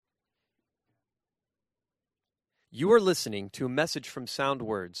You are listening to a message from Sound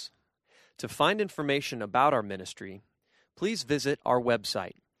Words. To find information about our ministry, please visit our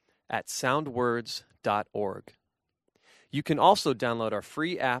website at soundwords.org. You can also download our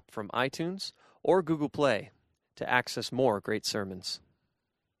free app from iTunes or Google Play to access more great sermons.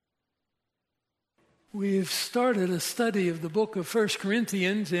 We've started a study of the book of 1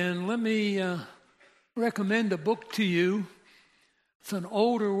 Corinthians, and let me recommend a book to you. It's an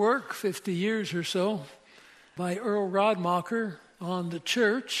older work, 50 years or so, by Earl Rodmacher on the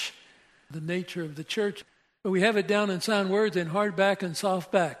church, the nature of the church. But we have it down in Sound Words in hardback and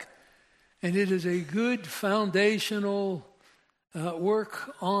softback. And it is a good foundational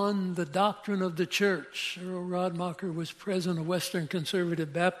work on the doctrine of the church. Earl Rodmacher was president of Western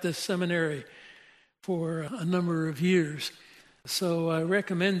Conservative Baptist Seminary for a number of years. So I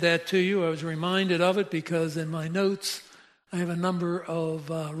recommend that to you. I was reminded of it because in my notes I have a number of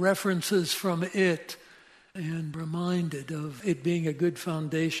references from it and reminded of it being a good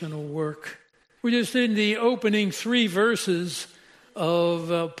foundational work. We're just in the opening 3 verses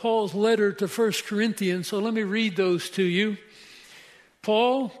of Paul's letter to 1 Corinthians, so let me read those to you.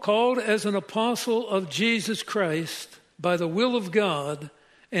 Paul, called as an apostle of Jesus Christ by the will of God,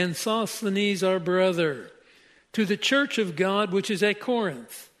 and Sosthenes our brother, to the church of God which is at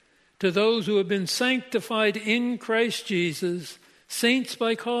Corinth, to those who have been sanctified in Christ Jesus, saints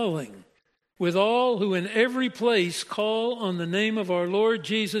by calling, with all who in every place call on the name of our Lord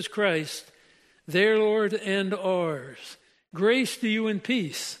Jesus Christ, their Lord and ours. Grace to you and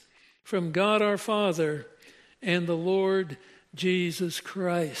peace from God our Father and the Lord Jesus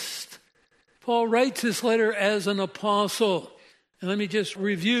Christ. Paul writes this letter as an apostle. And let me just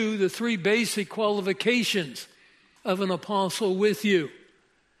review the 3 basic qualifications of an apostle with you.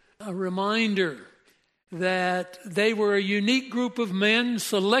 A reminder that they were a unique group of men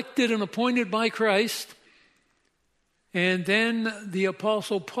selected and appointed by Christ. And then the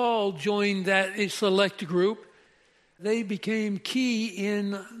apostle Paul joined that select group. They became key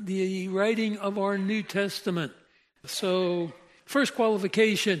in the writing of our New Testament. So, first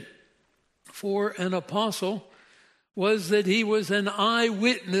qualification for an apostle was that he was an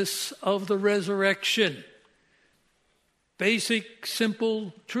eyewitness of the resurrection. Basic,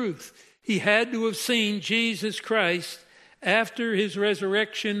 simple truth. He had to have seen Jesus Christ after his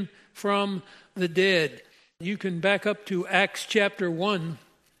resurrection from the dead. You can back up to Acts chapter 1,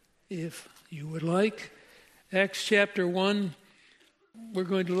 if you would like. Acts chapter 1, we're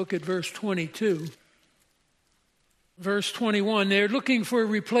going to look at verse 22. Verse 21, they're looking for a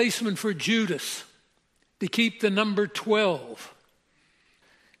replacement for Judas to keep the number 12.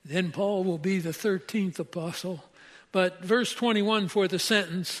 Then Paul will be the 13th apostle. But verse 21 for the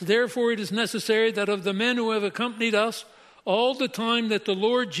sentence, therefore it is necessary that of the men who have accompanied us all the time that the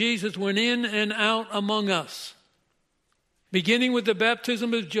Lord Jesus went in and out among us, beginning with the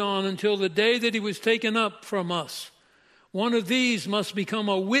baptism of John until the day that he was taken up from us, one of these must become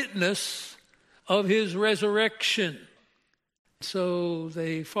a witness of his resurrection. So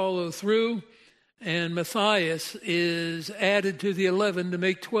they follow through. And Matthias is added to the 11 to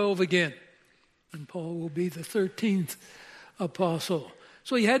make 12 again. And Paul will be the 13th apostle.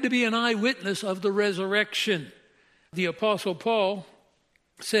 So he had to be an eyewitness of the resurrection. The apostle Paul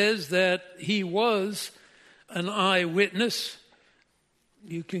says that he was an eyewitness.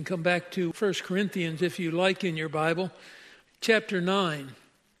 You can come back to 1 Corinthians if you like in your Bible. Chapter 9.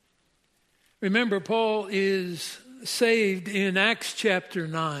 Remember, Paul is saved in Acts chapter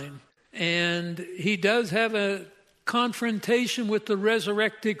 9. And he does have a confrontation with the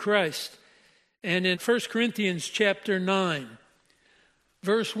resurrected Christ. And in 1 Corinthians chapter 9,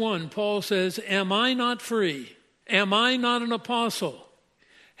 verse 1, Paul says, am I not free? Am I not an apostle?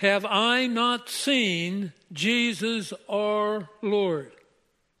 Have I not seen Jesus our Lord?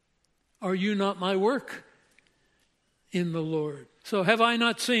 Are you not my work in the Lord? So have I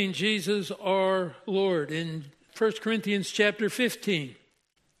not seen Jesus our Lord? In 1 Corinthians chapter 15.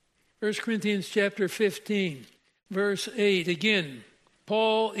 1 Corinthians chapter 15, verse 8. Again,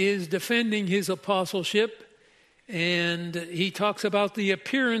 Paul is defending his apostleship, and he talks about the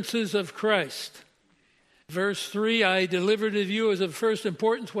appearances of Christ. Verse 3, I delivered to you as of first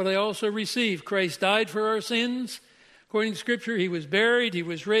importance what I also received. Christ died for our sins. According to Scripture, he was buried. He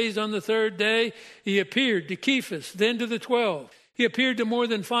was raised on the 3rd day. He appeared to Cephas, then to the 12. He appeared to more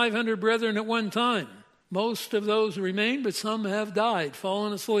than 500 brethren at one time. Most of those remain, but some have died,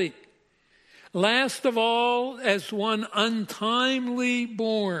 fallen asleep. Last of all, as one untimely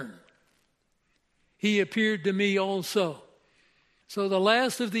born, he appeared to me also. So the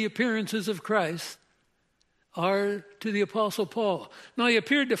last of the appearances of Christ, are to the Apostle Paul. Now, he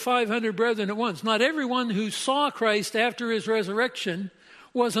appeared to 500 brethren at once. Not everyone who saw Christ after his resurrection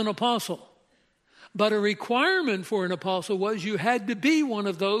was an apostle. But a requirement for an apostle was you had to be one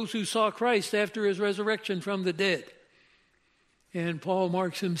of those who saw Christ after his resurrection from the dead. And Paul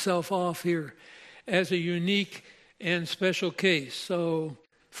marks himself off here as a unique and special case. So,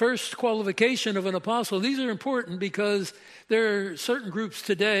 first qualification of an apostle, these are important because there are certain groups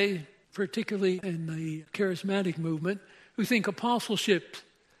today, particularly in the charismatic movement, who think apostleship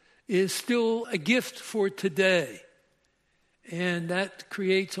is still a gift for today. And that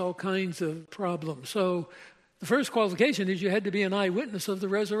creates all kinds of problems. So the first qualification is you had to be an eyewitness of the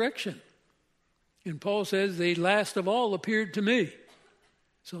resurrection. And Paul says, the last of all appeared to me.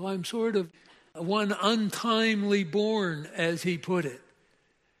 So I'm sort of one untimely born, as he put it.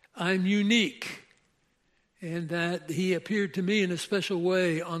 I'm unique. And that he appeared to me in a special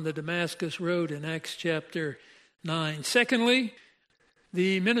way on the Damascus Road in Acts chapter 9. Secondly,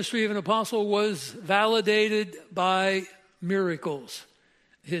 the ministry of an apostle was validated by miracles.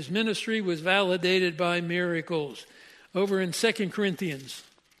 His ministry was validated by miracles. Over in 2 Corinthians,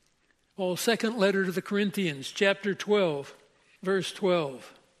 Paul's second letter to the Corinthians, chapter 12, verse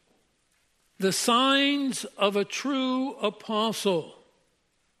 12. The signs of a true apostle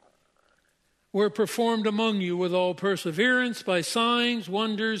were performed among you with all perseverance by signs,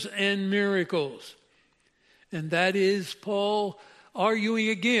 wonders, and miracles. And that is Paul arguing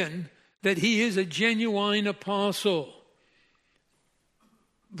again that he is a genuine apostle.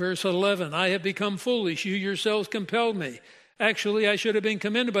 Verse 11, I have become foolish. You yourselves compelled me. Actually, I should have been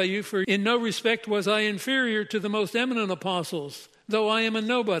commended by you, for in no respect was I inferior to the most eminent apostles, though I am a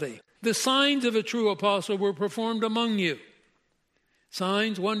nobody. The signs of a true apostle were performed among you.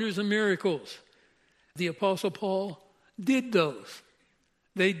 Signs, wonders, and miracles. The Apostle Paul did those.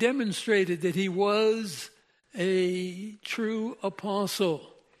 They demonstrated that he was a true apostle.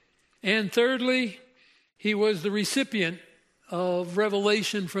 And thirdly, he was the recipient of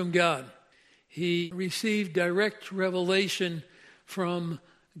revelation from God. He received direct revelation from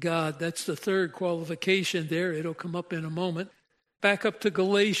God. That's the third qualification there. It'll come up in a moment. Back up to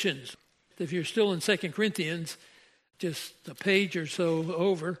Galatians. If you're still in 2 Corinthians, just a page or so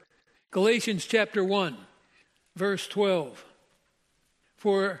over. Galatians chapter 1, verse 12.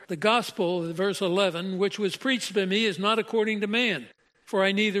 For the gospel, verse 11, which was preached by me is not according to man. For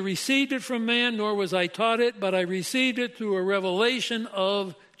I neither received it from man, nor was I taught it, but I received it through a revelation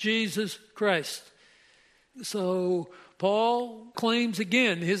of Jesus Christ. So Paul claims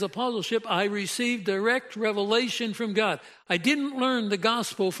again his apostleship. I received direct revelation from God. I didn't learn the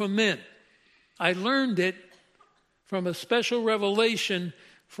gospel from men. I learned it from a special revelation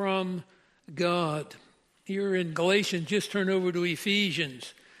from God. Here in Galatians, just turn over to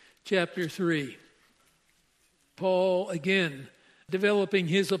Ephesians chapter 3. Paul again developing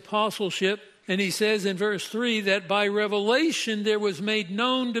his apostleship. And he says in verse 3 that by revelation there was made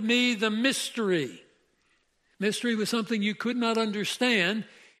known to me the mystery. Mystery was something you could not understand.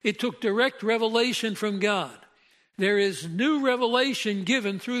 It took direct revelation from God. There is new revelation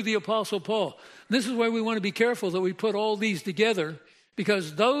given through the Apostle Paul. This is why we want to be careful that we put all these together,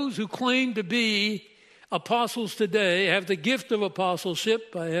 because those who claim to be apostles today have the gift of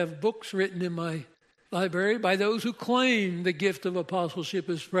apostleship. I have books written in my library by those who claim the gift of apostleship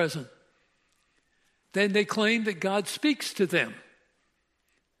is present. Then they claim that God speaks to them.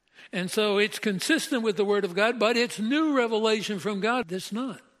 And so it's consistent with the Word of God, but it's new revelation from God. It's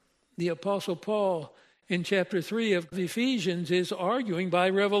not. The Apostle Paul in chapter 3 of Ephesians is arguing, by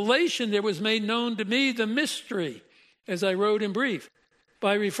revelation there was made known to me the mystery, as I wrote in brief.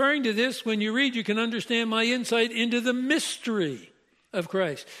 By referring to this, when you read, you can understand my insight into the mystery of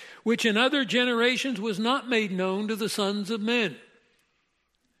Christ, which in other generations was not made known to the sons of men.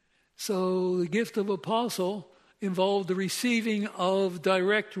 So the gift of apostle involved the receiving of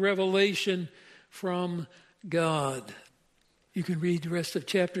direct revelation from God. You can read the rest of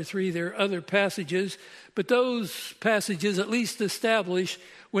chapter 3. There are other passages, but those passages at least establish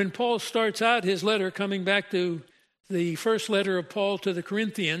when Paul starts out his letter, coming back to the first letter of Paul to the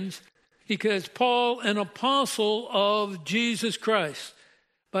Corinthians, because Paul, an apostle of Jesus Christ,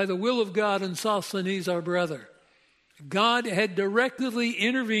 by the will of God, and Sosthenes, our brother. God had directly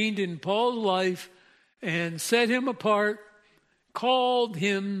intervened in Paul's life and set him apart, called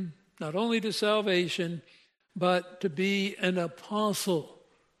him not only to salvation, but to be an apostle.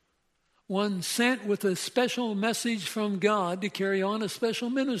 One sent with a special message from God to carry on a special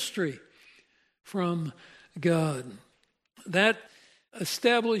ministry from God. That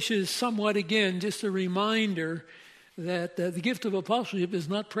establishes somewhat, again, just a reminder that the gift of apostleship is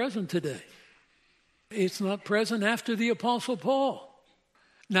not present today. It's not present after the Apostle Paul.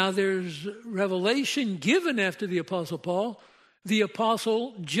 Now there's revelation given after the Apostle Paul. The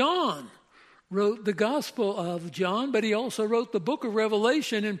Apostle John wrote the Gospel of John, but he also wrote the book of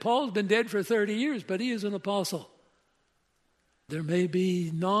Revelation, and Paul's been dead for 30 years, but he is an apostle. There may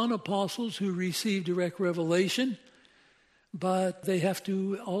be non-apostles who receive direct revelation, but they have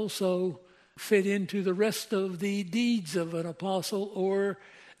to also fit into the rest of the deeds of an apostle or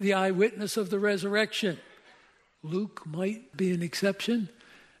the eyewitness of the resurrection. Luke might be an exception,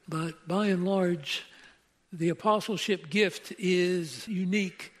 but by and large, the apostleship gift is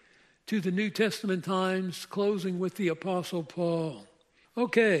unique to the New Testament times, closing with the Apostle Paul.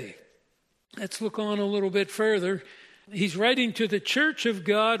 Okay, let's look on a little bit further. He's writing to the church of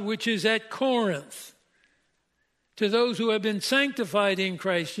God, which is at Corinth, to those who have been sanctified in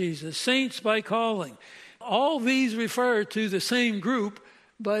Christ Jesus, saints by calling. All these refer to the same group,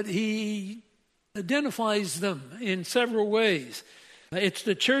 but he identifies them in several ways. It's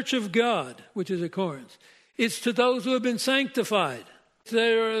the church of God, which is at Corinth. It's to those who have been sanctified.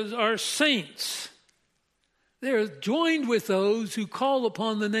 There are saints. They're joined with those who call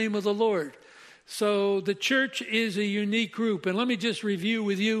upon the name of the Lord. So the church is a unique group. And let me just review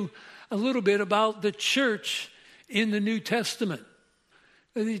with you a little bit about the church in the New Testament.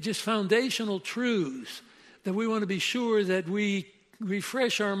 These are just foundational truths that we want to be sure that we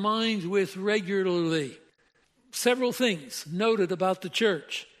refresh our minds with regularly. Several things noted about the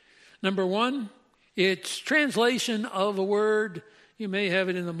church. Number one, it's translation of a word. You may have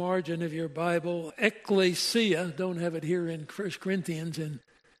it in the margin of your Bible, ecclesia. Don't have it here in 1 Corinthians in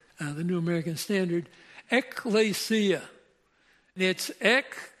the New American Standard. Ecclesia. It's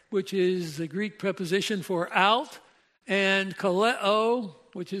ek, which is the Greek preposition for out, and kaleo,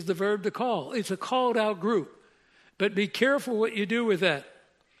 which is the verb to call. It's a called out group. But be careful what you do with that.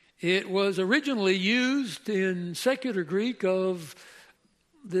 It was originally used in secular Greek of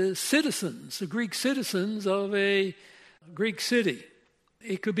the citizens, the Greek citizens of a Greek city.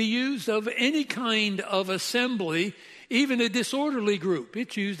 It could be used of any kind of assembly, even a disorderly group.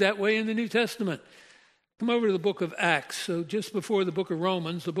 It's used that way in the New Testament. Come over to the book of Acts. So just before the book of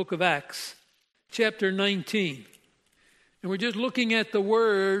Romans, the book of Acts, chapter 19. And we're just looking at the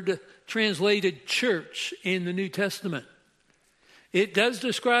word translated church in the New Testament. It does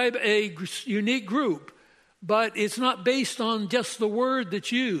describe a unique group, but it's not based on just the word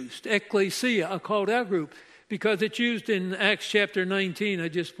that's used, ecclesia, a called out group, because it's used in Acts chapter 19. I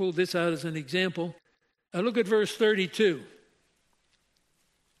just pulled this out as an example. Look at verse 32.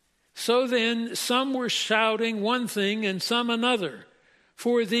 So then some were shouting one thing and some another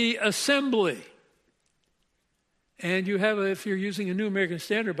for the assembly. And you have, if you're using a New American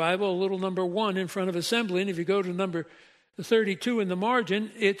Standard Bible, a little number 1 in front of assembly. And if you go to number 32 in the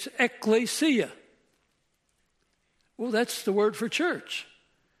margin, it's ecclesia. Well, that's the word for church.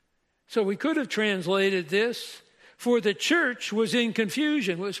 So we could have translated this, for the church was in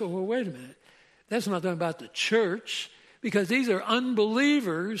confusion. Well, wait a minute. That's not talking about the church, because these are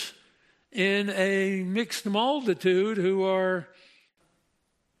unbelievers in a mixed multitude who are,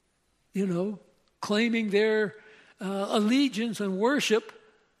 claiming their allegiance and worship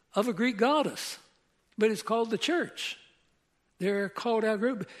of a Greek goddess. But it's called the church. They're a called out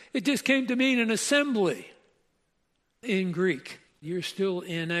group. It just came to mean an assembly in Greek. You're still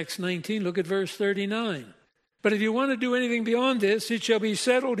in Acts 19. Look at verse 39. But if you want to do anything beyond this, it shall be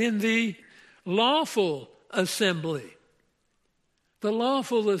settled in the lawful assembly. The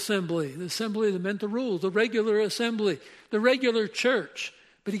lawful assembly, the assembly that meant the rules, the regular assembly, the regular church.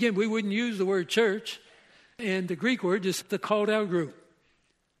 But again, we wouldn't use the word church, and the Greek word is the called out group.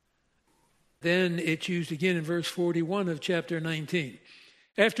 Then it's used again in verse 41 of chapter 19.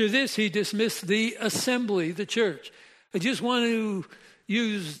 After this, he dismissed the assembly, the church. I just want to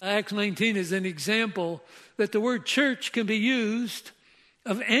use Acts 19 as an example that the word church can be used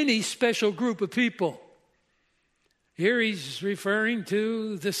of any special group of people. Here he's referring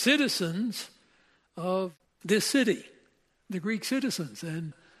to the citizens of this city, the Greek citizens,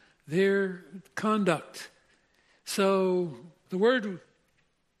 and their conduct. So the word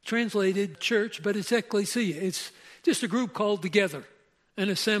translated church, but it's ecclesia. It's just a group called together, an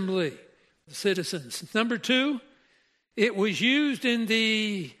assembly of citizens. Number 2, it was used in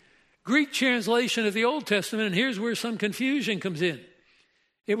the Greek translation of the Old Testament, and here's where some confusion comes in.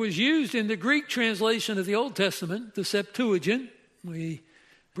 It was used in the Greek translation of the Old Testament, the Septuagint. We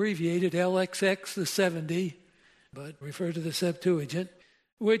abbreviated LXX, the 70, but refer to the Septuagint,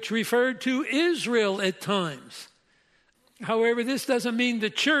 which referred to Israel at times. However, this doesn't mean the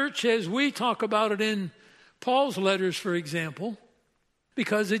church as we talk about it in Paul's letters, for example,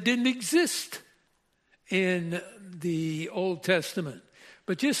 because it didn't exist in the Old Testament.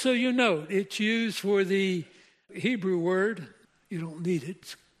 But just so you know, it's used for the Hebrew word. You don't need it.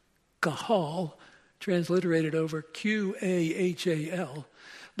 It's kahal, transliterated over Q-A-H-A-L.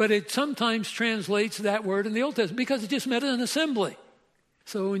 But it sometimes translates that word in the Old Testament because it just meant an assembly.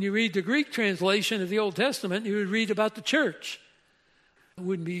 So when you read the Greek translation of the Old Testament, you would read about the church. It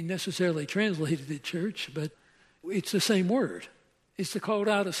wouldn't be necessarily translated to church, but it's the same word. It's the called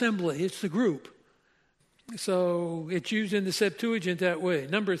out assembly. It's the group. So it's used in the Septuagint that way.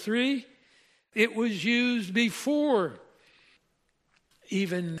 Number 3, it was used before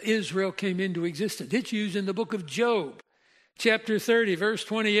even Israel came into existence. It's used in the book of Job, chapter 30, verse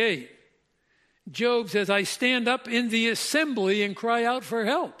 28. Job says, I stand up in the assembly and cry out for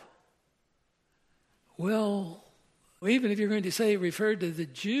help. Well, even if you're going to say it referred to the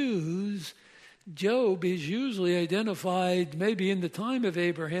Jews, Job is usually identified maybe in the time of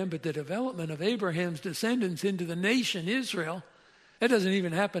Abraham, but the development of Abraham's descendants into the nation Israel, that doesn't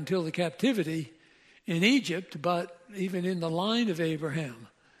even happen until the captivity in Egypt, but even in the line of Abraham,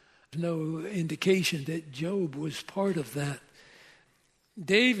 there's no indication that Job was part of that.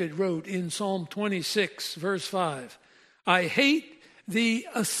 David wrote in Psalm 26, verse 5, I hate the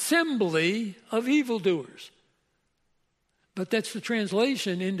assembly of evildoers. But that's the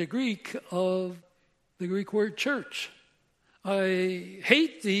translation into Greek of the Greek word church. I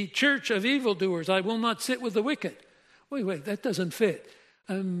hate the church of evildoers. I will not sit with the wicked. Wait, that doesn't fit.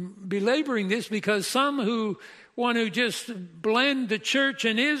 I'm belaboring this because some who want to just blend the church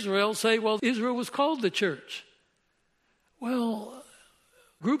and Israel say, well, Israel was called the church. Well,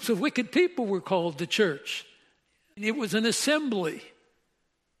 groups of wicked people were called the church. It was an assembly.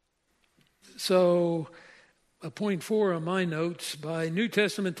 So, point 4 on my notes, by New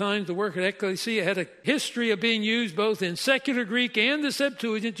Testament times, the word ecclesia had a history of being used both in secular Greek and the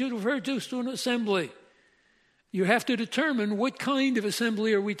Septuagint to refer to an assembly. You have to determine what kind of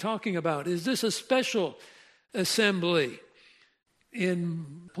assembly are we talking about. Is this a special assembly?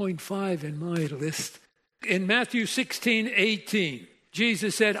 In point 5 in my list, in Matthew 16:18,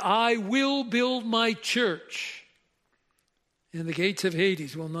 Jesus said, I will build my church, and the gates of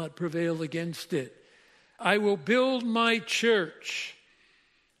Hades will not prevail against it. I will build my church,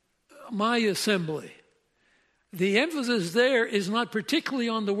 my assembly. The emphasis there is not particularly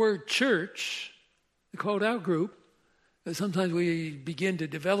on the word church, the called out group. Sometimes we begin to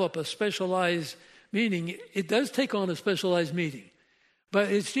develop a specialized meaning. It does take on a specialized meaning. But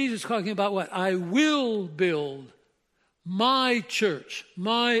it's Jesus talking about what? I will build my church,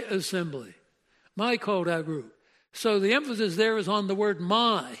 my assembly, my called out group. So the emphasis there is on the word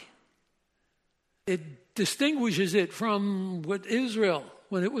my. It distinguishes it from what Israel,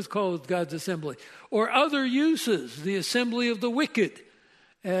 when it was called God's assembly, or other uses, the assembly of the wicked,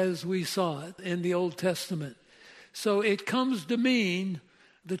 as we saw it in the Old Testament. So it comes to mean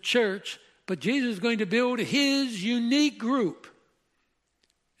the church, but Jesus is going to build his unique group,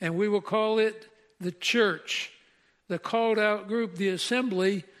 and we will call it the church, the called out group, the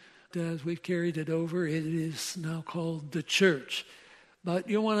assembly. As we've carried it over, it is now called the church. But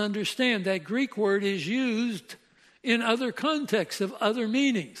you want to understand that Greek word is used in other contexts of other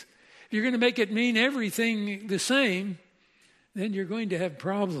meanings. If you're going to make it mean everything the same, then you're going to have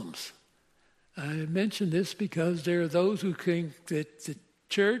problems. I mention this because there are those who think that the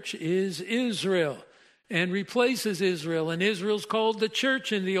church is Israel and replaces Israel, and Israel's called the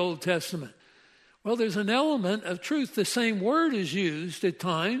church in the Old Testament. Well, there's an element of truth. The same word is used at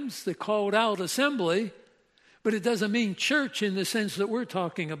times, the called out assembly, but it doesn't mean church in the sense that we're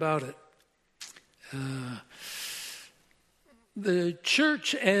talking about it. The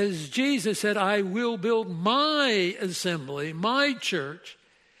church, as Jesus said, I will build my assembly, my church,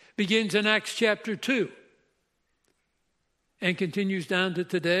 begins in Acts chapter 2 and continues down to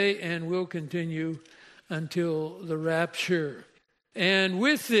today and will continue until the rapture. And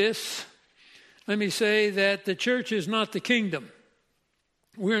with this, let me say that the church is not the kingdom.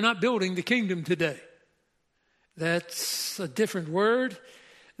 We're not building the kingdom today. That's a different word.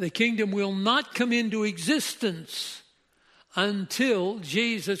 The kingdom will not come into existence until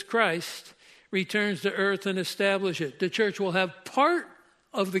Jesus Christ returns to earth and establish it. The church will have part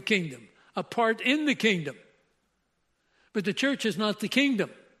of the kingdom, a part in the kingdom. But the church is not the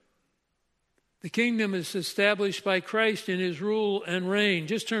kingdom. The kingdom is established by Christ in his rule and reign.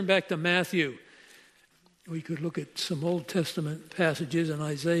 Just turn back to Matthew. We could look at some Old Testament passages in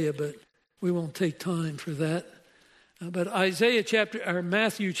Isaiah, but we won't take time for that. But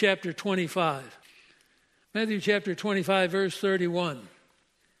Matthew chapter 25. Matthew chapter 25, verse 31.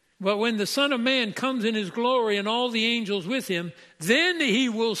 But when the Son of Man comes in his glory and all the angels with him, then he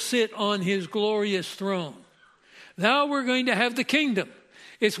will sit on his glorious throne. Now we're going to have the kingdom.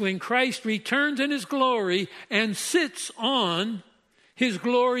 It's when Christ returns in his glory and sits on his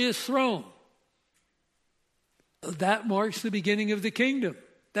glorious throne. That marks the beginning of the kingdom.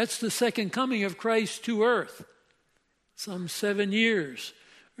 That's the second coming of Christ to earth. Some 7 years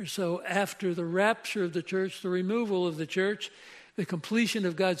or so after the rapture of the church, the removal of the church, the completion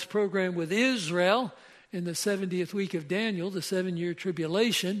of God's program with Israel in the 70th week of Daniel, the 7-year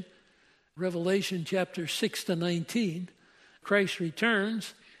tribulation, Revelation chapter 6 to 19, Christ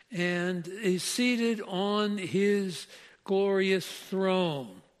returns and is seated on his glorious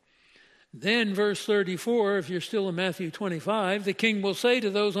throne. Then verse 34, if you're still in Matthew 25, the king will say to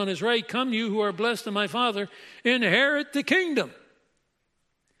those on his right, "Come, you who are blessed of my Father, inherit the kingdom."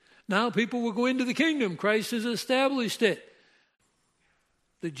 Now people will go into the kingdom. Christ has established it.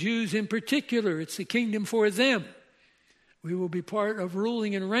 The Jews in particular, it's the kingdom for them. We will be part of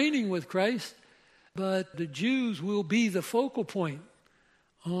ruling and reigning with Christ, but the Jews will be the focal point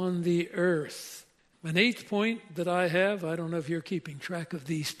on the earth. An eighth point that I have, I don't know if you're keeping track of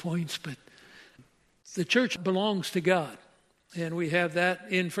these points, but the church belongs to God. And we have that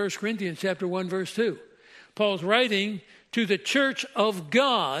in 1 Corinthians chapter 1, verse 2. Paul's writing to the church of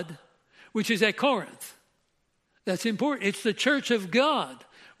God, which is at Corinth. That's important. It's the church of God,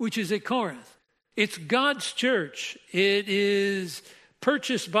 which is at Corinth. It's God's church. It is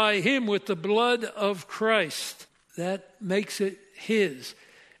purchased by him with the blood of Christ. That makes it his.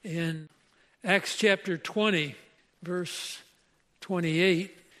 In Acts chapter 20, verse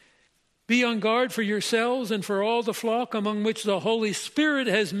 28, "Be on guard for yourselves and for all the flock among which the Holy Spirit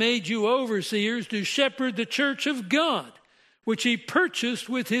has made you overseers to shepherd the church of God, which he purchased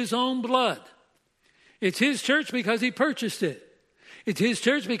with his own blood." It's his church because he purchased it. It's his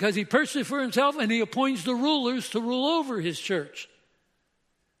church because he purchased it for himself, and he appoints the rulers to rule over his church.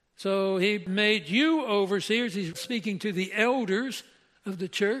 So he made you overseers. He's speaking to the elders of the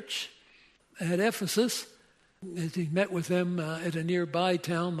church at Ephesus as he met with them at a nearby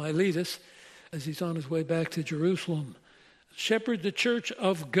town, Miletus, as he's on his way back to Jerusalem. Shepherd the church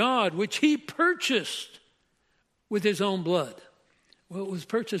of God, which he purchased with his own blood. Well, it was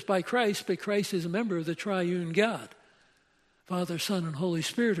purchased by Christ, but Christ is a member of the triune God. Father, Son, and Holy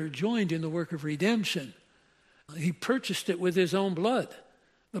Spirit are joined in the work of redemption. He purchased it with his own blood,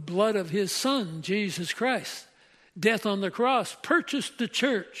 the blood of his Son, Jesus Christ. Death on the cross purchased the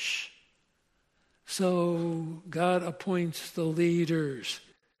church. So God appoints the leaders.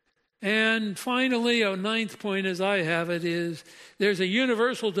 And finally, a ninth point as I have it is there's a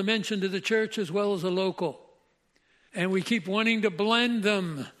universal dimension to the church as well as a local. And we keep wanting to blend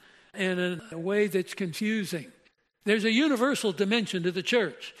them in a way that's confusing. There's a universal dimension to the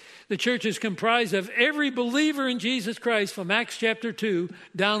church. The church is comprised of every believer in Jesus Christ from Acts chapter 2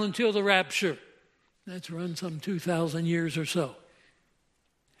 down until the rapture. That's run some 2,000 years or so.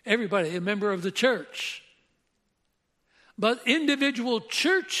 Everybody, a member of the church. But individual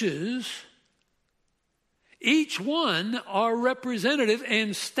churches, each one are representative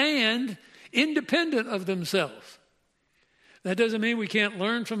and stand independent of themselves. That doesn't mean we can't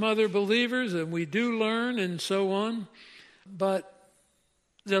learn from other believers, and we do learn and so on. But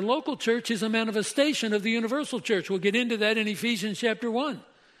the local church is a manifestation of the universal church. We'll get into that in Ephesians chapter 1.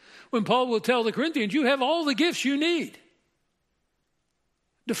 When Paul will tell the Corinthians, you have all the gifts you need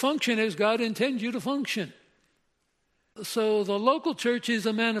to function as God intends you to function. So the local church is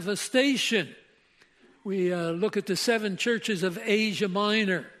a manifestation. We look at the 7 churches of Asia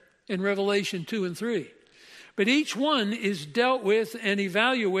Minor in Revelation 2 and 3. But each one is dealt with and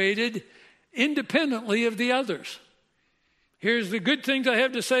evaluated independently of the others. Here's the good things I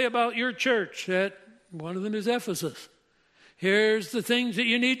have to say about your church. That one of them is Ephesus. Here's the things that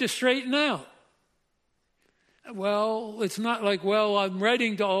you need to straighten out. Well, it's not like, I'm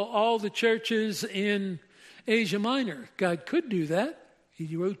writing to all the churches in Asia Minor. God could do that.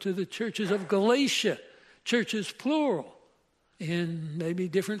 He wrote to the churches of Galatia, churches plural, in maybe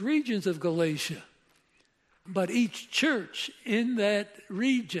different regions of Galatia. But each church in that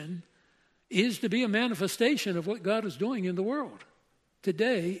region is to be a manifestation of what God is doing in the world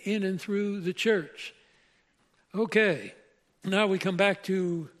today in and through the church. Okay, now we come back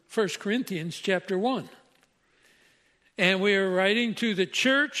to 1 Corinthians chapter 1. And we are writing to the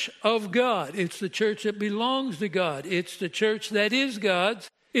church of God. It's the church that belongs to God. It's the church that is God's.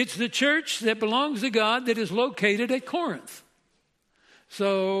 It's the church that belongs to God that is located at Corinth.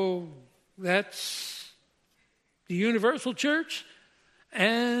 So that's the universal church,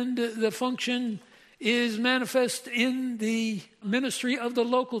 and the function is manifest in the ministry of the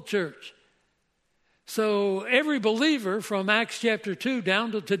local church. So every believer from Acts chapter 2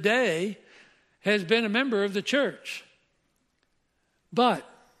 down to today has been a member of the church. But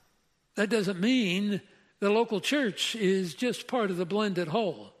that doesn't mean the local church is just part of the blended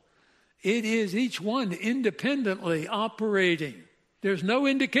whole. It is each one independently operating. There's no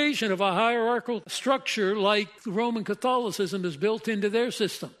indication of a hierarchical structure like Roman Catholicism is built into their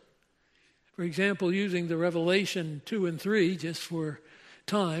system. For example, using the Revelation 2 and 3, just for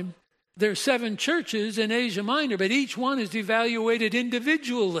time, there are 7 churches in Asia Minor, but each one is evaluated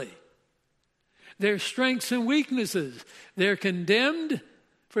individually. Their strengths and weaknesses. They're condemned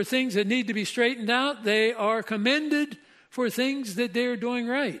for things that need to be straightened out. They are commended for things that they're doing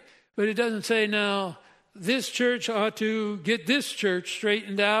right. But it doesn't say, now, this church ought to get this church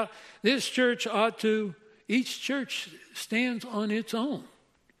straightened out. This church ought to. Each church stands on its own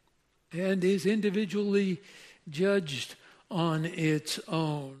and is individually judged on its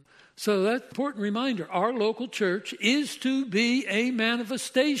own. So that's an important reminder. Our local church is to be a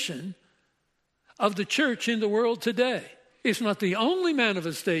manifestation of the church in the world today. It's not the only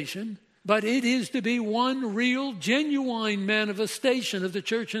manifestation, but it is to be one real, genuine manifestation of the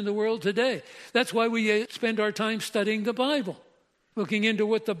church in the world today. That's why we spend our time studying the Bible, looking into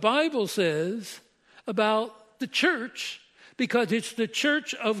what the Bible says about the church, because it's the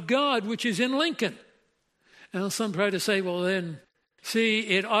church of God which is in Lincoln. Now, some try to say, well, then, see,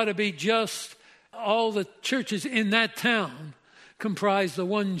 it ought to be just all the churches in that town comprise the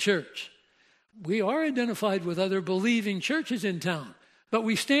one church. We are identified with other believing churches in town, but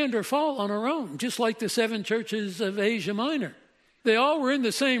we stand or fall on our own, just like the 7 churches of Asia Minor. They all were in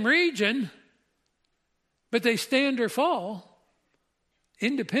the same region, but they stand or fall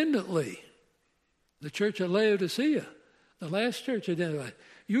independently. The church of Laodicea, the last church identified.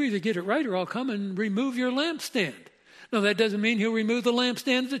 You either get it right or I'll come and remove your lampstand. Now, that doesn't mean he'll remove the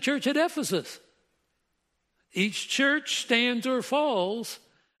lampstand of the church at Ephesus. Each church stands or falls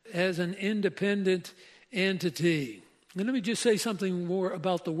as an independent entity. And let me just say something more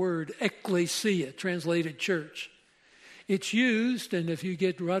about the word ecclesia, translated church. It's used, and if you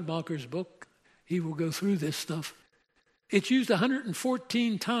get Radmacher's book, he will go through this stuff. It's used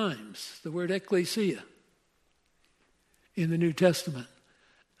 114 times, the word ecclesia, in the New Testament.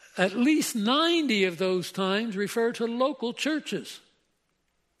 At least 90 of those times refer to local churches.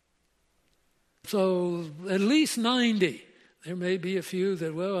 So at least 90. There may be a few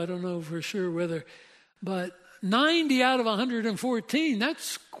that, well, I don't know for sure whether, but 90 out of 114,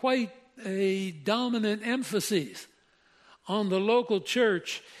 that's quite a dominant emphasis on the local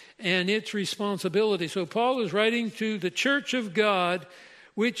church and its responsibility. So Paul is writing to the church of God,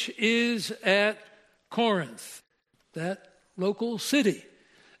 which is at Corinth, that local city.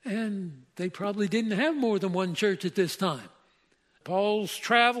 And they probably didn't have more than one church at this time. Paul's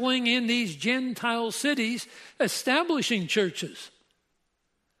traveling in these Gentile cities, establishing churches.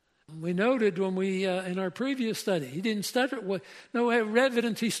 We noted when we, in our previous study, he didn't start it. No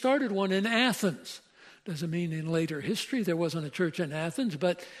evidence he started one in Athens. Doesn't mean in later history there wasn't a church in Athens,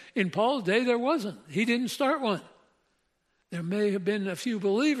 but in Paul's day there wasn't. He didn't start one. There may have been a few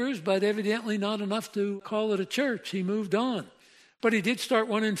believers, but evidently not enough to call it a church. He moved on. But he did start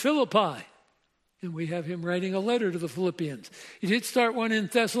one in Philippi. And we have him writing a letter to the Philippians. He did start one in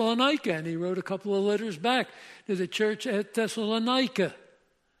Thessalonica, and he wrote a couple of letters back to the church at Thessalonica.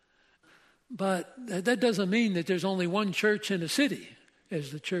 But that doesn't mean that there's only one church in a city.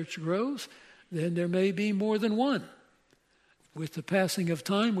 As the church grows, then there may be more than one. With the passing of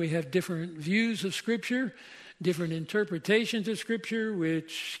time, we have different views of Scripture, different interpretations of Scripture,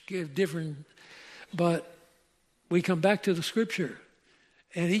 which give different, but we come back to the Scripture.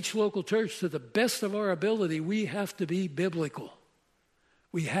 And each local church, to the best of our ability, we have to be biblical.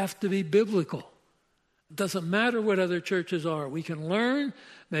 We have to be biblical. It doesn't matter what other churches are. We can learn.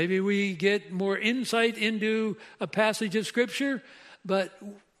 Maybe we get more insight into a passage of Scripture, but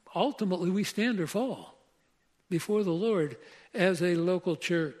ultimately we stand or fall before the Lord as a local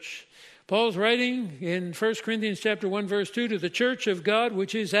church. Paul's writing in 1 Corinthians chapter 1, verse 2, to the church of God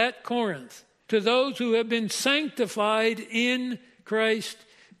which is at Corinth, to those who have been sanctified in Christ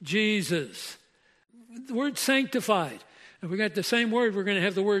Jesus. The word sanctified. If we got the same word, we're going to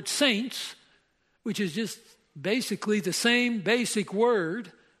have the word saints, which is just basically the same basic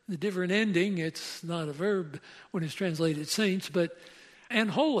word, the different ending. It's not a verb when it's translated saints,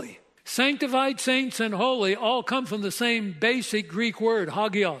 and holy. Sanctified, saints, and holy all come from the same basic Greek word,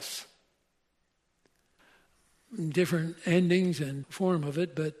 hagios. Different endings and form of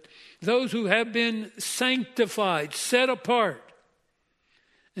it, but those who have been sanctified, set apart.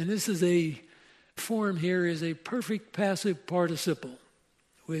 And this is a form here is a perfect passive participle,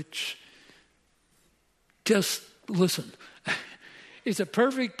 which, just listen. It's a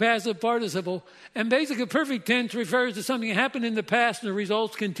perfect passive participle, and basically perfect tense refers to something that happened in the past and the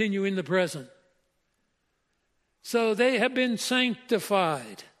results continue in the present. So they have been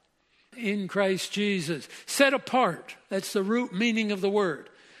sanctified in Christ Jesus. Set apart, that's the root meaning of the word.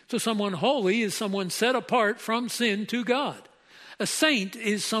 So someone holy is someone set apart from sin to God. A saint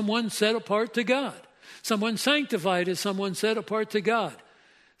is someone set apart to God. Someone sanctified is someone set apart to God.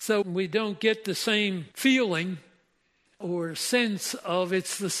 So we don't get the same feeling or sense of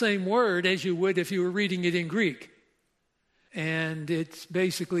it's the same word as you would if you were reading it in Greek. And it's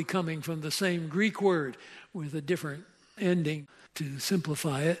basically coming from the same Greek word with a different ending to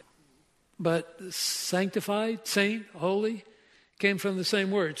simplify it. But sanctified, saint, holy, came from the same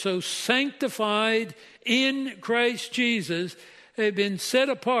word. So sanctified in Christ Jesus, they've been set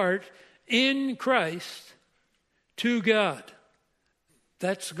apart in Christ to God.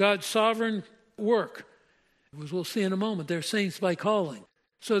 That's God's sovereign work. As we'll see in a moment, they're saints by calling.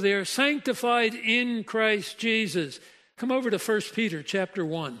 So they are sanctified in Christ Jesus. Come over to 1 Peter chapter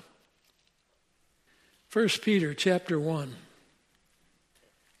 1. 1 Peter chapter 1.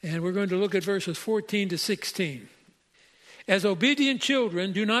 And we're going to look at verses 14 to 16. As obedient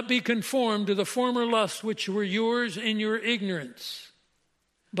children, do not be conformed to the former lusts which were yours in your ignorance,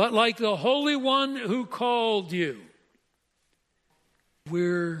 but like the Holy One who called you.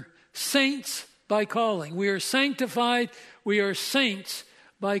 We're saints by calling. We are sanctified. We are saints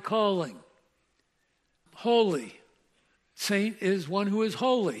by calling. Holy. Saint is one who is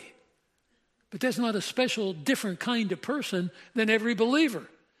holy. But that's not a special, different kind of person than every believer.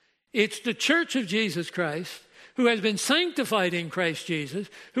 It's the church of Jesus Christ who has been sanctified in Christ Jesus,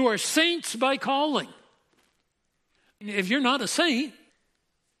 who are saints by calling. If you're not a saint,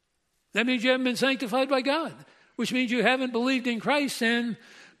 that means you haven't been sanctified by God, which means you haven't believed in Christ and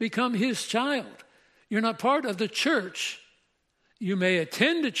become his child. You're not part of the church. You may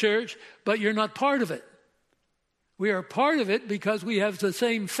attend a church, but you're not part of it. We are part of it because we have the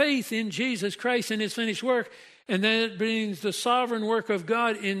same faith in Jesus Christ and his finished work, and then it brings the sovereign work of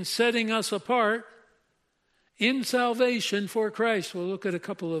God in setting us apart in salvation for Christ. We'll look at a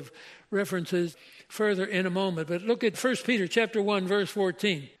couple of references further in a moment, but look at 1 Peter chapter 1, verse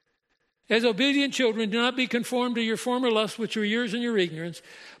 14. As obedient children, do not be conformed to your former lusts, which were yours in your ignorance,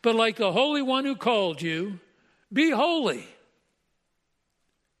 but like the Holy One who called you, be holy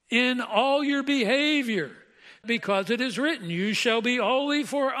in all your behavior, because it is written, you shall be holy,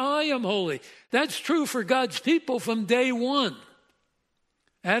 for I am holy. That's true for God's people from day one,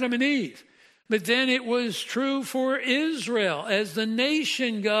 Adam and Eve. But then it was true for Israel as the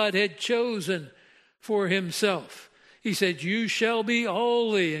nation God had chosen for himself. He said, you shall be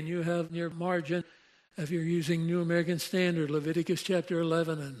holy. And you have in your margin, if you're using New American Standard, Leviticus chapter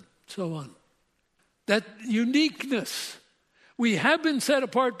 11 and so on. That uniqueness. We have been set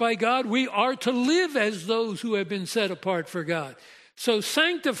apart by God. We are to live as those who have been set apart for God. So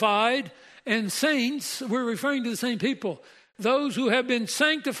sanctified and saints, we're referring to the same people. Those who have been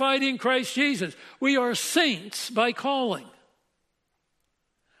sanctified in Christ Jesus. We are saints by calling.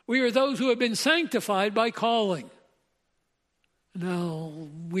 We are those who have been sanctified by calling. Now,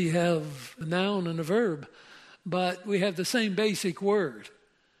 we have a noun and a verb, but we have the same basic word.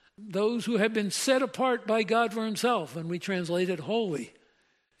 Those who have been set apart by God for himself, and we translate it holy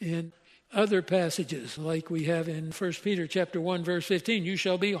in other passages, like we have in 1 Peter chapter 1, verse 15, you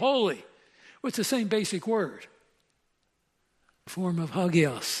shall be holy. Well, it's the same basic word. Form of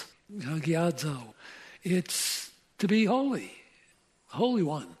hagios, hagiadzo. It's to be holy, Holy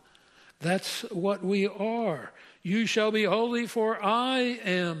One. That's what we are. You shall be holy, for I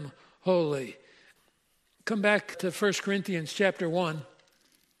am holy. Come back to 1 Corinthians chapter 1,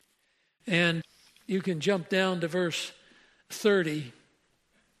 and you can jump down to verse 30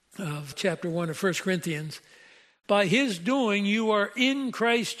 of chapter 1 of 1 Corinthians. By his doing you are in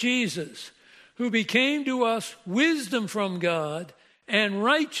Christ Jesus, who became to us wisdom from God and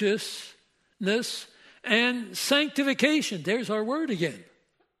righteousness and sanctification. There's our word again.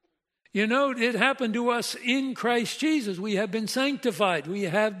 You know, it happened to us in Christ Jesus. We have been sanctified. We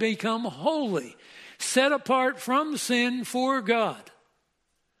have become holy, set apart from sin for God.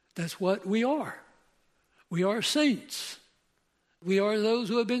 That's what we are. We are saints. We are those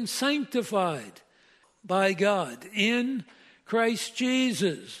who have been sanctified by God in Christ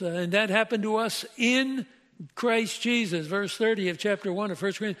Jesus. And that happened to us in Christ Jesus. Verse 30 of chapter 1 of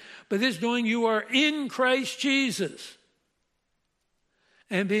 1 Corinthians. But this doing, you are in Christ Jesus.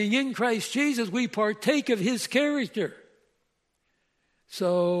 And being in Christ Jesus, we partake of his character.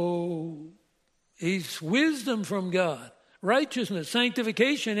 So He's wisdom from God, righteousness,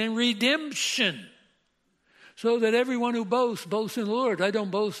 sanctification, and redemption. So that everyone who boasts in the Lord. I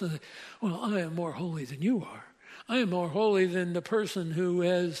don't boast in, well, I am more holy than you are. I am more holy than the person who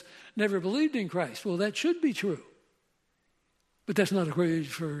has never believed in Christ. Well, that should be true. But that's not a cause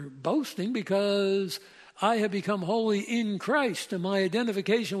for boasting, because I have become holy in Christ, and my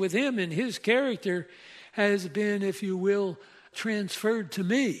identification with him and his character has been, if you will, transferred to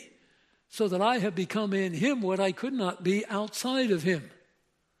me, so that I have become in him what I could not be outside of him.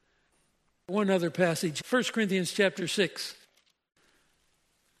 One other passage, 1 Corinthians chapter 6,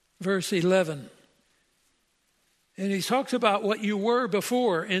 verse 11. And he talks about what you were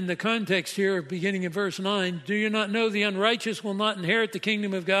before in the context here, beginning in verse 9. Do you not know the unrighteous will not inherit the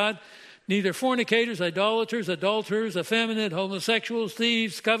kingdom of God? Neither fornicators, idolaters, adulterers, effeminate, homosexuals,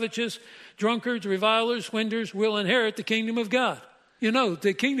 thieves, covetous, drunkards, revilers, swindlers will inherit the kingdom of God. You know,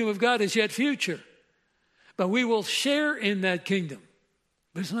 the kingdom of God is yet future. But we will share in that kingdom.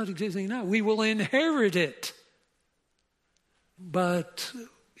 But it's not existing now. We will inherit it. But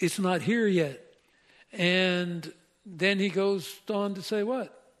it's not here yet. And then he goes on to say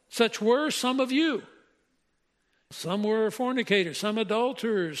what? Such were some of you. Some were fornicators, some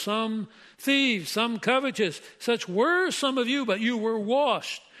adulterers, some thieves, some covetous. Such were some of you, but you were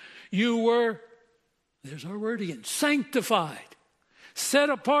washed. You were, there's our word again, sanctified, set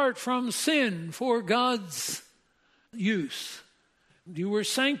apart from sin for God's use. You were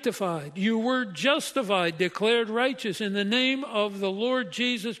sanctified. You were justified, declared righteous in the name of the Lord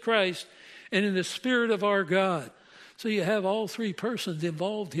Jesus Christ and in the Spirit of our God. So you have all three persons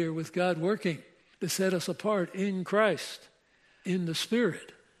involved here with God working to set us apart in Christ, in the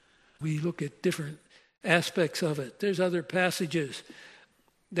Spirit. We look at different aspects of it. There's other passages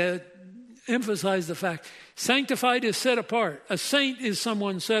that emphasize the fact sanctified is set apart. A saint is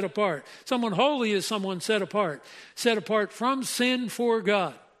someone set apart. Someone holy is someone set apart from sin for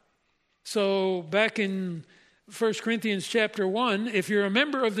God. So back in 1 Corinthians chapter 1, if you're a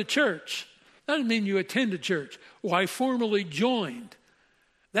member of the church, that doesn't mean you attend a church. Well, I formally joined.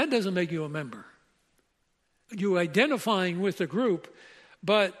 That doesn't make you a member. You identifying with the group,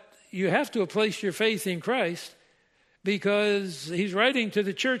 but you have to place your faith in Christ, because he's writing to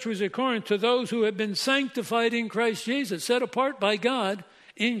the church which is at Corinth, to those who have been sanctified in Christ Jesus, set apart by God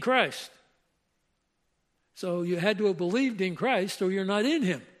in Christ. So you had to have believed in Christ or you're not in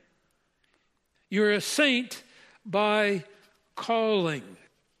him. You're a saint by calling,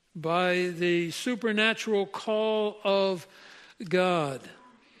 by the supernatural call of God.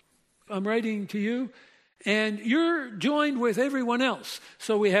 I'm writing to you, and you're joined with everyone else.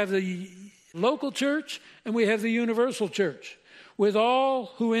 So we have the local church and we have the universal church, with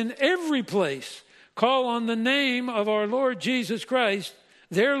all who in every place call on the name of our Lord Jesus Christ,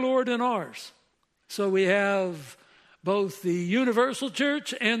 their Lord and ours. So we have both the universal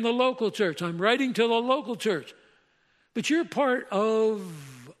church and the local church. I'm writing to the local church. But you're part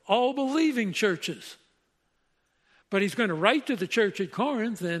of all believing churches. But he's going to write to the church at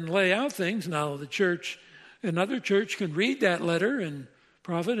Corinth and lay out things. Now the church, another church can read that letter and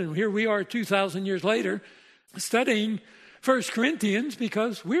profit. And here we are 2,000 years later studying 1 Corinthians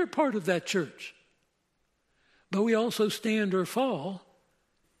because we're part of that church. But we also stand or fall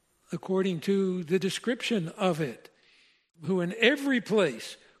according to the description of it. Who in every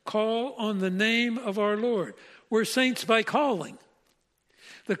place call on the name of our Lord. We're saints by calling.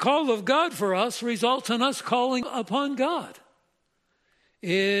 The call of God for us results in us calling upon God.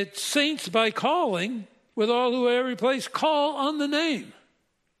 It's saints by calling, with all who at every place call on the name.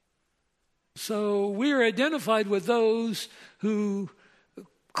 So we're identified with those who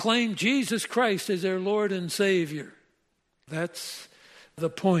claim Jesus Christ as their Lord and Savior. That's the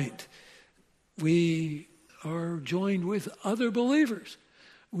point. We are joined with other believers.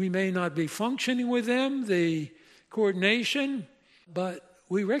 We may not be functioning with them, the coordination, but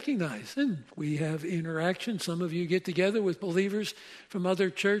we recognize and we have interaction. Some of you get together with believers from other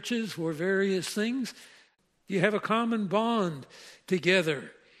churches for various things. You have a common bond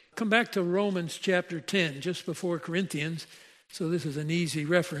together. Come back to Romans chapter 10, just before Corinthians. So this is an easy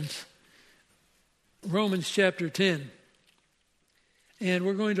reference. Romans chapter 10. And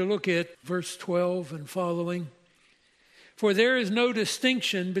we're going to look at verse 12 and following. For there is no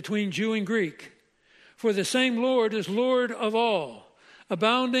distinction between Jew and Greek. For the same Lord is Lord of all,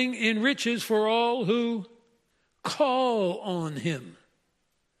 abounding in riches for all who call on him.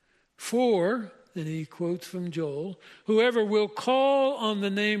 For, and he quotes from Joel, whoever will call on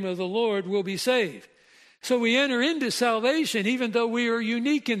the name of the Lord will be saved. So we enter into salvation even though we are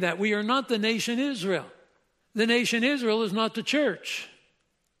unique in that. We are not the nation Israel. The nation Israel is not the church.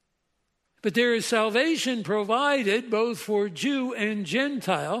 But there is salvation provided both for Jew and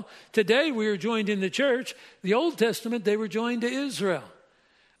Gentile. Today we are joined in the church. The Old Testament, they were joined to Israel.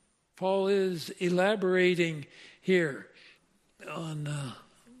 Paul is elaborating here on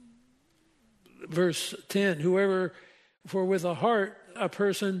verse 10. For with the heart a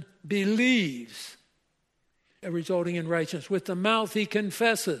person believes, resulting in righteousness. With the mouth he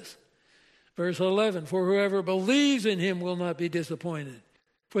confesses. Verse 11, for whoever believes in him will not be disappointed.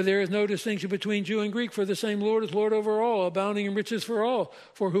 For there is no distinction between Jew and Greek, for the same Lord is Lord over all, abounding in riches for all.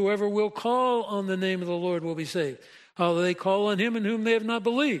 For whoever will call on the name of the Lord will be saved. How will they call on him in whom they have not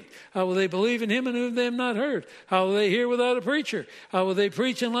believed? How will they believe in him in whom they have not heard? How will they hear without a preacher? How will they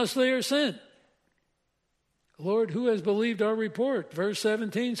preach unless they are sent? Lord, who has believed our report? Verse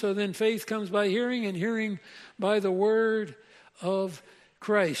 17, so then faith comes by hearing, and hearing by the word of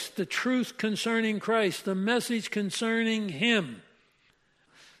Christ. The truth concerning Christ, the message concerning him.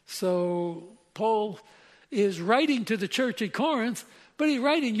 So Paul is writing to the church at Corinth, but he's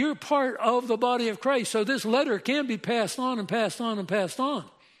writing, you're part of the body of Christ. So this letter can be passed on and passed on and passed on.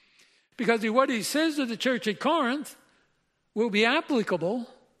 Because what he says to the church at Corinth will be applicable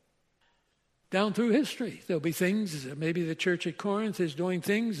down through history. There'll be things, maybe the church at Corinth is doing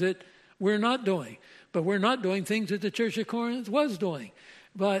things that we're not doing. But we're not doing things that the church at Corinth was doing.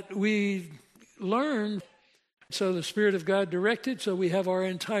 But we learn. So the Spirit of God directed, so we have our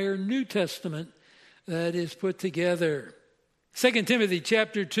entire New Testament that is put together. 2 Timothy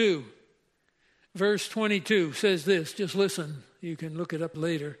chapter 2, verse 22 says this. Just listen. You can look it up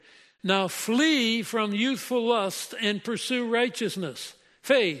later. Now flee from youthful lust and pursue righteousness,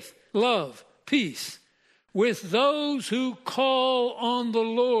 faith, love, peace, with those who call on the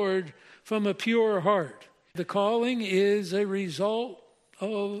Lord from a pure heart. The calling is a result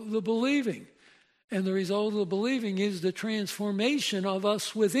of the believing. And the result of the believing is the transformation of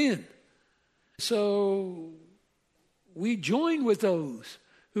us within. So we join with those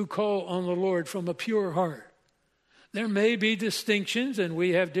who call on the Lord from a pure heart. There may be distinctions, and we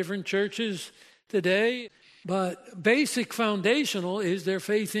have different churches today, but basic foundational is their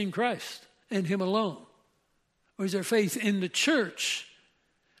faith in Christ and him alone. Or is their faith in the church?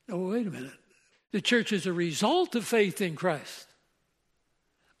 No, wait a minute. The church is a result of faith in Christ.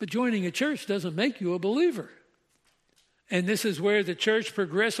 But joining a church doesn't make you a believer. And this is where the church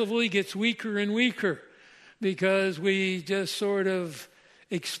progressively gets weaker and weaker because we just sort of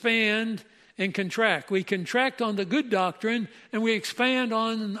expand and contract. We contract on the good doctrine and we expand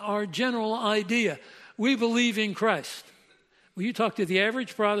on our general idea. We believe in Christ. Well, you talk to the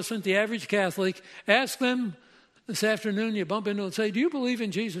average Protestant, the average Catholic, ask them this afternoon, you bump into them and say, do you believe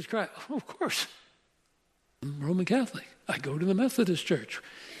in Jesus Christ? Oh, of course. I'm Roman Catholic. I go to the Methodist church.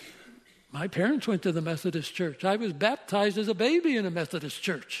 My parents went to the Methodist church. I was baptized as a baby in a Methodist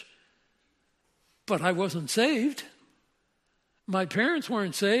church. But I wasn't saved. My parents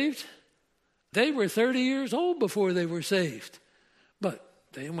weren't saved. They were 30 years old before they were saved. But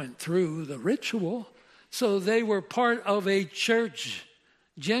they went through the ritual. So they were part of a church,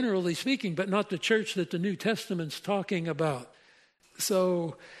 generally speaking, but not the church that the New Testament's talking about.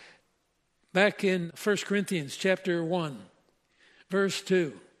 So back in 1 Corinthians chapter 1, verse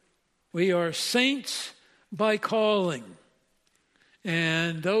 2. We are saints by calling,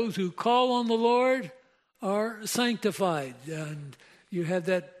 and those who call on the Lord are sanctified. And you have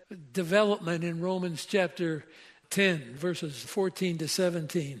that development in Romans chapter 10, verses 14 to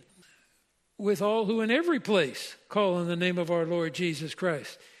 17. With all who in every place call on the name of our Lord Jesus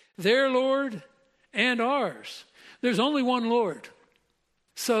Christ, their Lord and ours. There's only one Lord.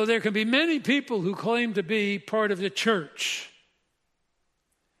 So there can be many people who claim to be part of the church.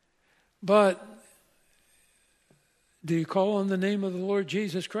 But do you call on the name of the Lord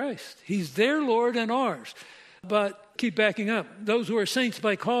Jesus Christ? He's their Lord and ours. But keep backing up. Those who are saints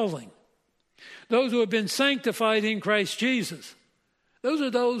by calling. Those who have been sanctified in Christ Jesus. Those are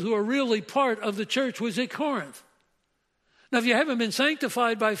those who are really part of the church was at Corinth. Now, if you haven't been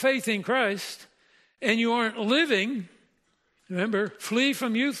sanctified by faith in Christ and you aren't living, remember, flee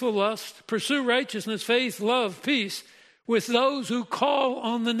from youthful lust, pursue righteousness, faith, love, peace, with those who call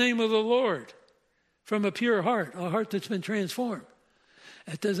on the name of the Lord from a pure heart, a heart that's been transformed.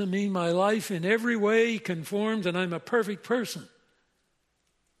 That doesn't mean my life in every way conforms and I'm a perfect person.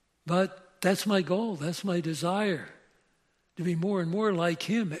 But that's my goal. That's my desire, to be more and more like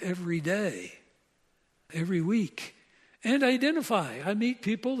him every day, every week. And identify. I meet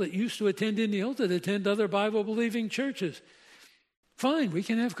people that used to attend Indian that attend other Bible-believing churches. Fine, we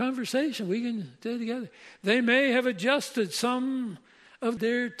can have conversation. We can stay together. They may have adjusted some of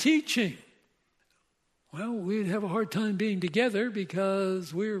their teaching. Well, we'd have a hard time being together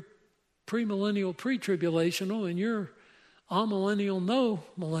because we're premillennial, pre-tribulational, and you're amillennial, no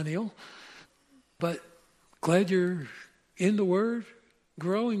millennial. But glad you're in the Word,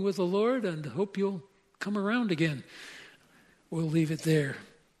 growing with the Lord, and hope you'll come around again. We'll leave it there.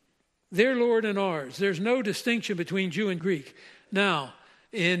 Their Lord and ours. There's no distinction between Jew and Greek. Now,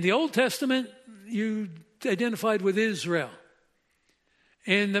 in the Old Testament, you identified with Israel.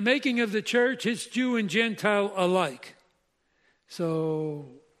 In the making of the church, it's Jew and Gentile alike. So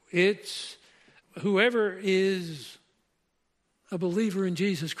it's whoever is a believer in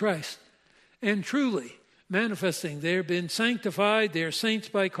Jesus Christ and truly manifesting. They've been sanctified. They're saints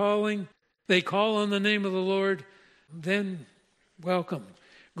by calling. They call on the name of the Lord. Then welcome.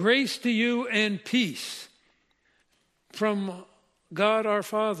 Grace to you and peace from God our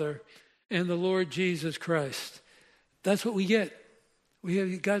Father and the Lord Jesus Christ. That's what we get. We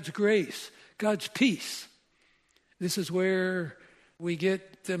have God's grace, God's peace. This is where we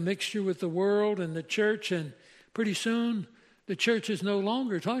get the mixture with the world and the church, and pretty soon the church is no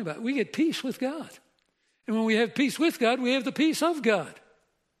longer talking about it. We get peace with God. And when we have peace with God, we have the peace of God.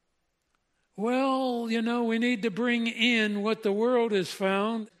 Well, we need to bring in what the world has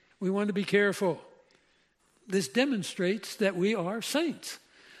found. We want to be careful. This demonstrates that we are saints.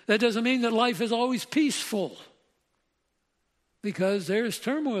 That doesn't mean that life is always peaceful. Because there's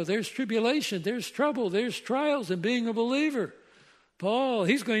turmoil, there's tribulation, there's trouble, there's trials in being a believer. Paul,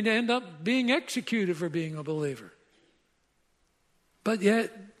 he's going to end up being executed for being a believer. But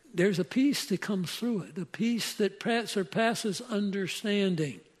yet, there's a peace that comes through it, a peace that surpasses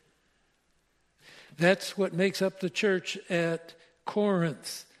understanding. That's what makes up the church at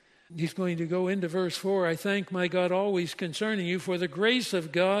Corinth. He's going to go into verse 4. I thank my God always concerning you for the grace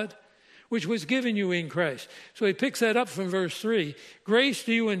of God, which was given you in Christ. So he picks that up from verse 3. Grace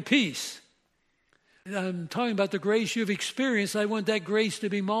to you and peace. I'm talking about the grace you've experienced. I want that grace to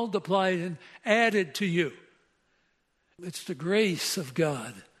be multiplied and added to you. It's the grace of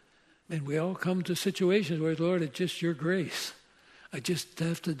God. And we all come to situations where, Lord, it's just your grace. I just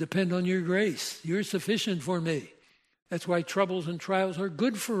have to depend on your grace. You're sufficient for me. That's why troubles and trials are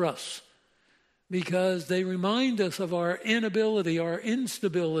good for us, because they remind us of our inability, our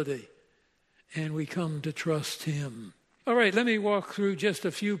instability, and we come to trust him. All right, let me walk through just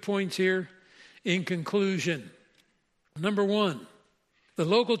a few points here in conclusion. Number 1, the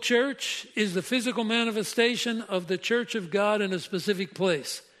local church is the physical manifestation of the church of God in a specific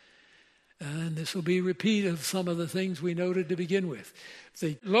place. And this will be a repeat of some of the things we noted to begin with.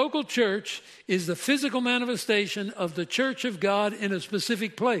 The local church is the physical manifestation of the church of God in a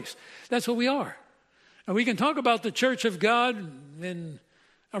specific place. That's what we are. And we can talk about the church of God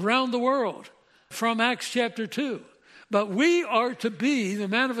around the world from Acts chapter 2. But we are to be the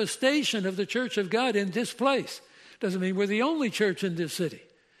manifestation of the church of God in this place. Doesn't mean we're the only church in this city.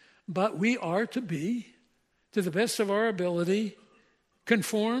 But we are to be, to the best of our ability,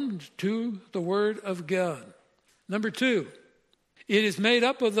 conformed to the Word of God. Number 2, it is made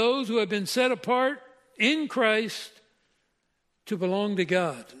up of those who have been set apart in Christ to belong to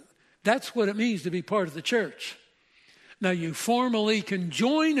God. That's what it means to be part of the church. Now, you formally can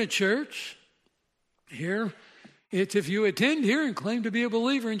join a church here. It's if you attend here and claim to be a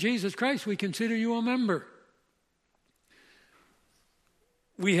believer in Jesus Christ, we consider you a member.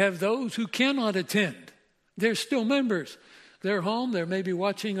 We have those who cannot attend. They're still members. They're home. They're maybe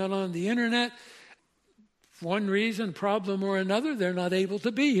watching on the internet. For one reason, problem or another, they're not able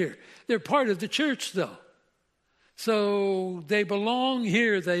to be here. They're part of the church, though. So they belong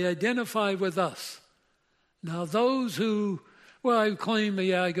here. They identify with us. Now, those who, I claim,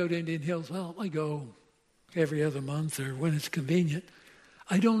 I go to Indian Hills. Well, I go every other month or when it's convenient.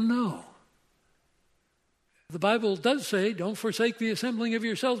 I don't know. The Bible does say, don't forsake the assembling of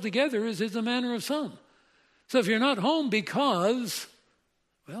yourselves together, as is the manner of some. So if you're not home because,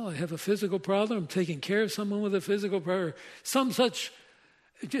 I have a physical problem, I'm taking care of someone with a physical problem, some such,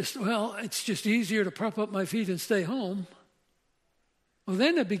 it's just easier to prop up my feet and stay home. Well,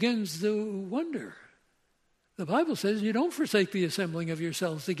 then it begins to wonder. The Bible says you don't forsake the assembling of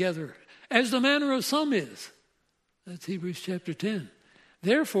yourselves together, as the manner of some is. That's Hebrews chapter 10.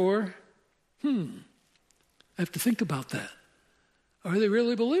 Therefore, I have to think about that. Are they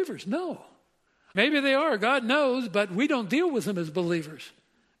really believers? No. Maybe they are, God knows, but we don't deal with them as believers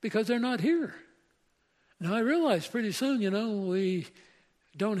because they're not here. Now, I realize pretty soon, we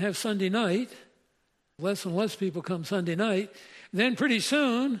don't have Sunday night. Less and less people come Sunday night. Then pretty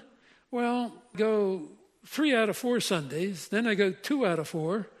soon, go 3 out of 4 Sundays. Then I go 2 out of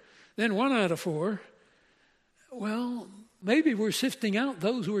 4. Then 1 out of 4. Well, maybe we're sifting out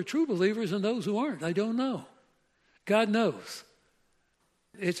those who are true believers and those who aren't. I don't know. God knows.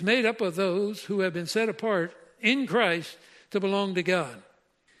 It's made up of those who have been set apart in Christ to belong to God.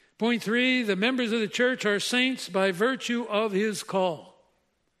 Point 3, the members of the church are saints by virtue of his call.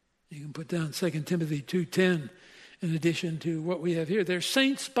 You can put down 2 Timothy 2:10 in addition to what we have here. They're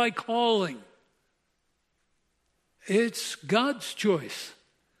saints by calling. It's God's choice.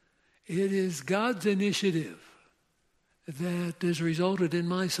 It is God's initiative that has resulted in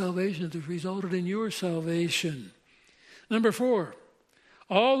my salvation, that has resulted in your salvation. Number 4,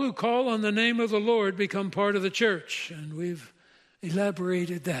 all who call on the name of the Lord become part of the church. And we've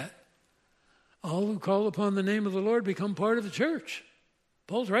elaborated that. All who call upon the name of the Lord become part of the church.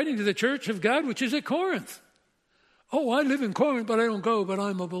 Paul's writing to the church of God, which is at Corinth. Oh, I live in Corinth, but I don't go, but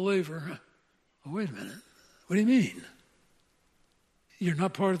I'm a believer. Oh, wait a minute. What do you mean? You're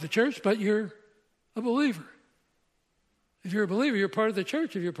not part of the church, but you're a believer. If you're a believer, you're part of the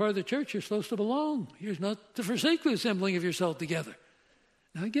church. If you're part of the church, you're supposed to belong. You're not to forsake the assembling of yourself together.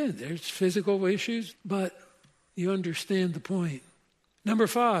 Now again, there's physical issues, but you understand the point. Number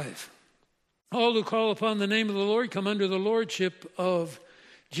 5, all who call upon the name of the Lord come under the lordship of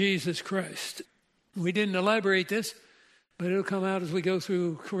Jesus Christ. We didn't elaborate this, but it'll come out as we go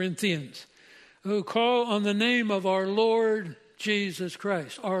through Corinthians. Who call on the name of our Lord Jesus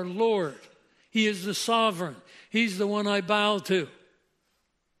Christ, our Lord. He is the sovereign. He's the one I bow to.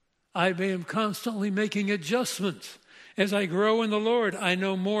 I am constantly making adjustments. As I grow in the Lord, I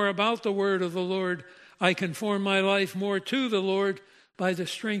know more about the word of the Lord. I conform my life more to the Lord by the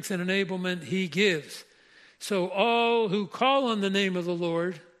strength and enablement he gives. So all who call on the name of the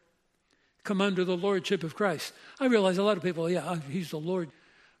Lord come under the lordship of Christ. I realize a lot of people, yeah, he's the Lord,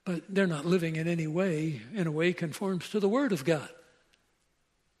 but they're not living in any way, in a way conforms to the word of God,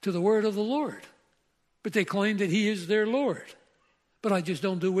 to the word of the Lord. But they claim that he is their Lord. But I just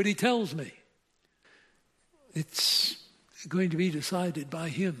don't do what he tells me. It's going to be decided by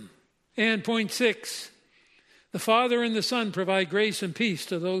him. And point 6, the Father and the Son provide grace and peace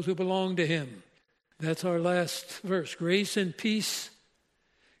to those who belong to him. That's our last verse. Grace and peace.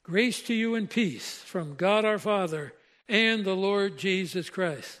 Grace to you and peace from God our Father and the Lord Jesus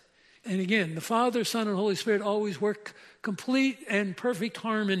Christ. And again, the Father, Son, and Holy Spirit always work complete and perfect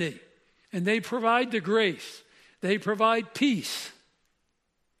harmony. And they provide the grace. They provide peace.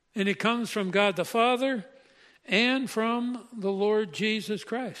 And it comes from God the Father and from the Lord Jesus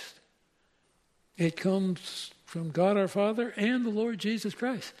Christ. It comes from God our Father and the Lord Jesus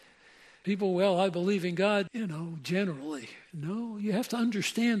Christ. People, well, I believe in God, generally. No, you have to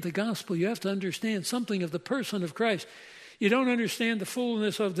understand the gospel. You have to understand something of the person of Christ. You don't understand the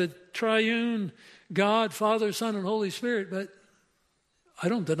fullness of the triune God, Father, Son, and Holy Spirit, but I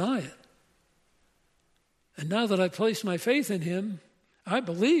don't deny it. And now that I've placed my faith in him, I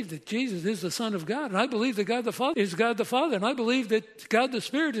believe that Jesus is the Son of God, and I believe that God the Father is God the Father, and I believe that God the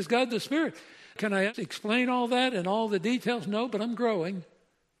Spirit is God the Spirit. Can I explain all that and all the details? No, but I'm growing.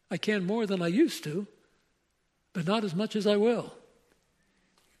 I can more than I used to, but not as much as I will.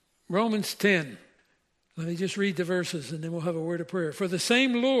 Romans 10. Let me just read the verses and then we'll have a word of prayer. For the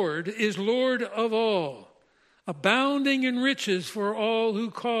same Lord is Lord of all, abounding in riches for all who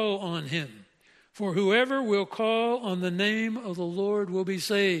call on him. For whoever will call on the name of the Lord will be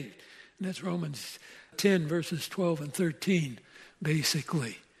saved. And that's Romans 10, verses 12 and 13,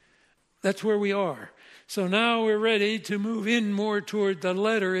 basically. That's where we are. So now we're ready to move in more toward the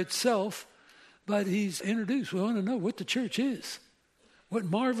letter itself. But he's introduced. We want to know what the church is. What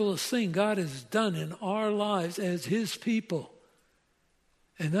marvelous thing God has done in our lives as his people.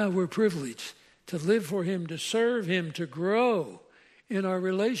 And now we're privileged to live for him, to serve him, to grow in our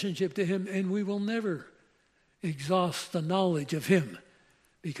relationship to him. And we will never exhaust the knowledge of him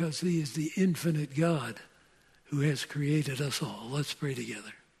because he is the infinite God who has created us all. Let's pray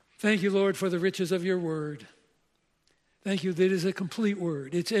together. Thank you, Lord, for the riches of your word. Thank you that it is a complete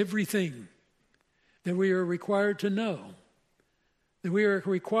word. It's everything that we are required to know, that we are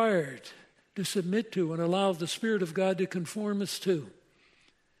required to submit to and allow the Spirit of God to conform us to.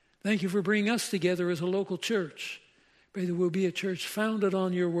 Thank you for bringing us together as a local church. Pray that we'll be a church founded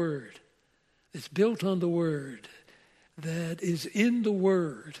on your word, that's built on the word, that is in the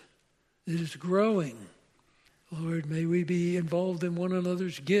word, that is growing. Lord, may we be involved in one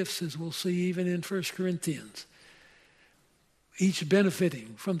another's gifts, as we'll see even in 1 Corinthians. Each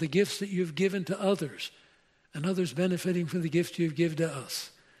benefiting from the gifts that you've given to others, and others benefiting from the gifts you've given to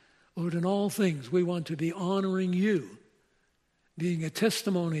us. Lord, in all things, we want to be honoring you, being a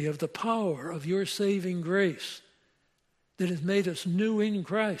testimony of the power of your saving grace that has made us new in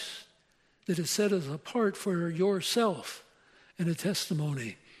Christ, that has set us apart for yourself, and a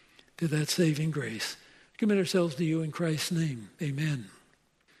testimony to that saving grace. Commit ourselves to you in Christ's name. Amen.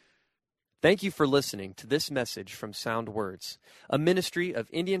 Thank you for listening to this message from Sound Words, a ministry of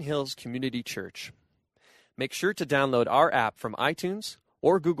Indian Hills Community Church. Make sure to download our app from iTunes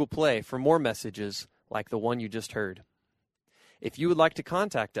or Google Play for more messages like the one you just heard. If you would like to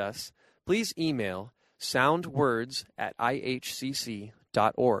contact us, please email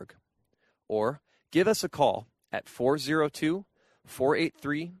soundwords@ihcc.org or give us a call at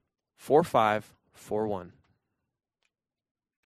 402-483-4541.